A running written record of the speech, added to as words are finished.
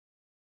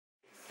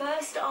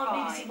First on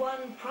BBC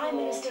One, Prime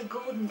Minister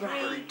Gordon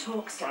Brown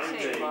talks to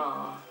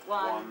Anwar.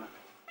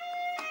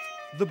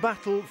 The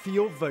battle for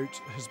your vote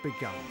has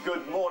begun.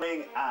 Good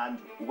morning and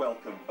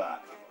welcome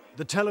back.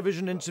 The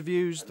television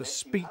interviews, the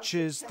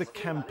speeches, the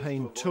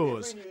campaign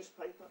tours.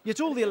 Yet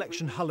all the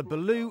election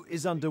hullabaloo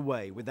is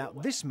underway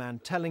without this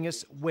man telling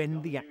us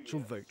when the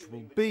actual vote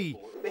will be.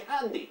 It would be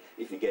handy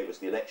if he gave us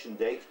the election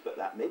date, but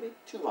that may be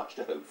too much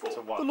to hope for.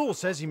 The law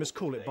says he must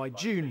call it by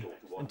June,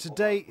 and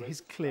today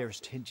his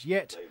clearest hint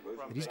yet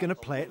that he's going to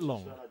play it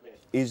long.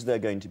 Is there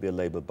going to be a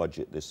Labour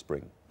budget this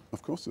spring?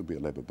 Of course there'll be a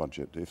Labour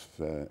budget if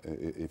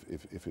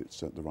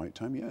it's at the right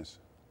time, yes.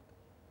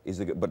 Is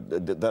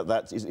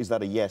that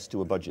a yes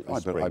to a budget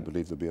this spring? I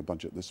believe there'll be a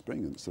budget this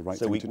spring, and it's the right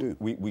thing to do.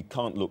 We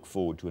can't look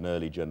forward to an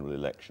early general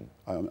election?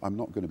 I'm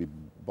not going to be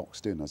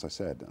boxed in, as I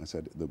said. I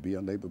said there'll be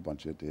a Labour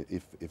budget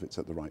if it's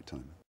at the right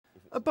time.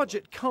 A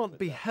budget can't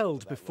be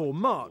held before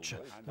March,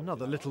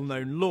 another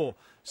little-known law,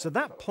 so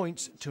that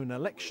points to an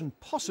election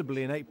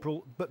possibly in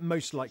April, but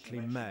most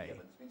likely May.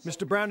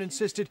 Mr Brown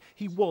insisted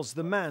he was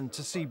the man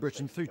to see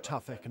Britain through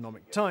tough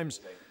economic times,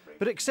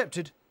 but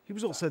accepted he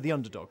was also the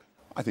underdog.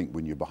 I think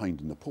when you're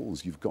behind in the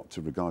polls, you've got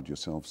to regard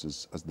yourselves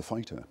as the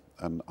fighter.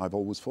 And I've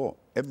always fought.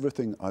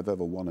 Everything I've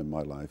ever won in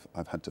my life,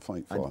 I've had to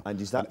fight for. And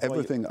is that and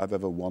everything I've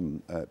ever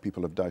won,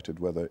 people have doubted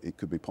whether it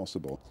could be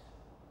possible.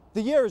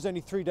 The year is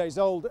only 3 days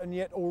old, and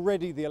yet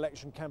already the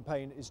election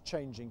campaign is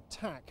changing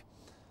tack.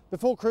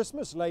 Before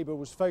Christmas, Labour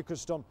was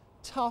focused on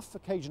tough,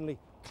 occasionally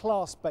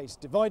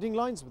class-based dividing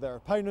lines with their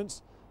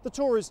opponents. The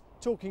Tories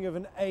talking of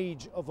an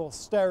age of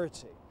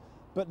austerity.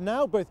 But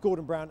now both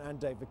Gordon Brown and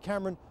David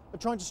Cameron are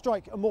trying to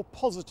strike a more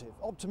positive,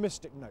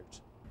 optimistic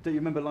note. Do you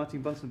remember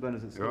lighting Bunsen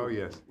burners at school? Oh,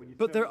 yes.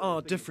 But there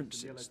are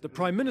differences. The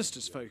Prime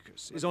Minister's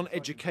focus is on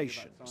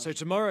education. So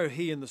tomorrow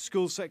he and the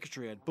School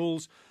Secretary, Ed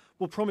Balls,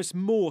 will promise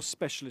more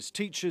specialist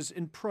teachers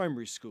in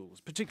primary schools,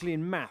 particularly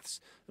in maths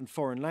and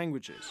foreign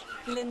languages.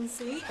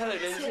 Lindsay. Hello,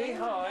 Lindsay.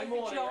 Hi,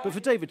 morning. But for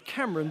David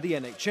Cameron, the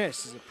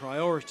NHS is a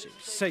priority,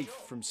 safe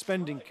from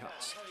spending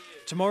cuts.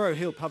 Tomorrow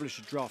he'll publish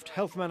a draft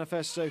health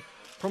manifesto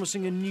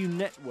promising a new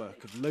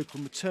network of local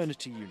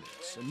maternity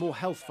units and more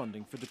health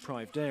funding for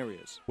deprived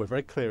areas. We're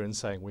very clear in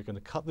saying we're going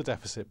to cut the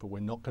deficit, but we're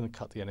not going to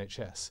cut the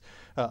NHS.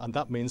 And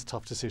that means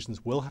tough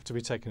decisions will have to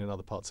be taken in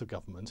other parts of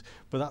government,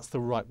 but that's the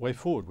right way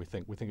forward, we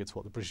think. We think it's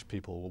what the British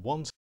people will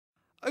want.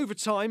 Over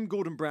time,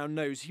 Gordon Brown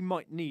knows he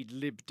might need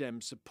Lib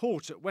Dem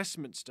support at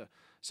Westminster.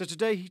 So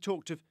today he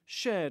talked of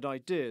shared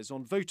ideas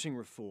on voting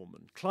reform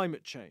and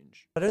climate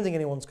change. I don't think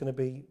anyone's going to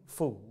be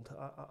fooled.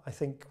 I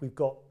think we've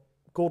got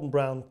Gordon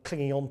Brown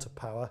clinging on to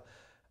power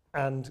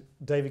and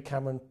David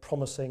Cameron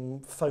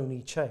promising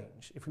phony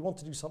change. If we want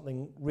to do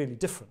something really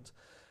different,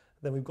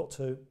 then we've got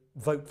to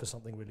vote for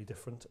something really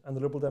different, and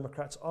the Liberal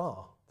Democrats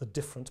are the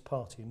different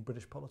party in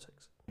British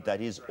politics.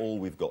 That is all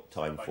we've got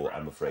time for,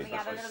 I'm afraid.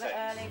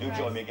 Do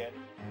join me again.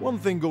 One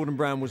thing Gordon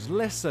Brown was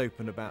less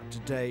open about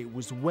today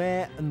was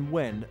where and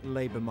when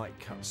Labour might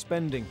cut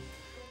spending.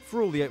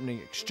 For all the opening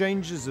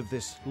exchanges of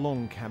this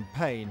long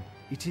campaign,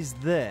 it is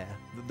there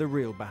that the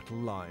real battle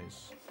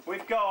lies.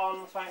 We've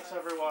gone. Thanks,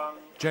 everyone.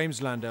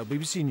 James Landale,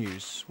 BBC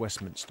News,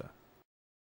 Westminster.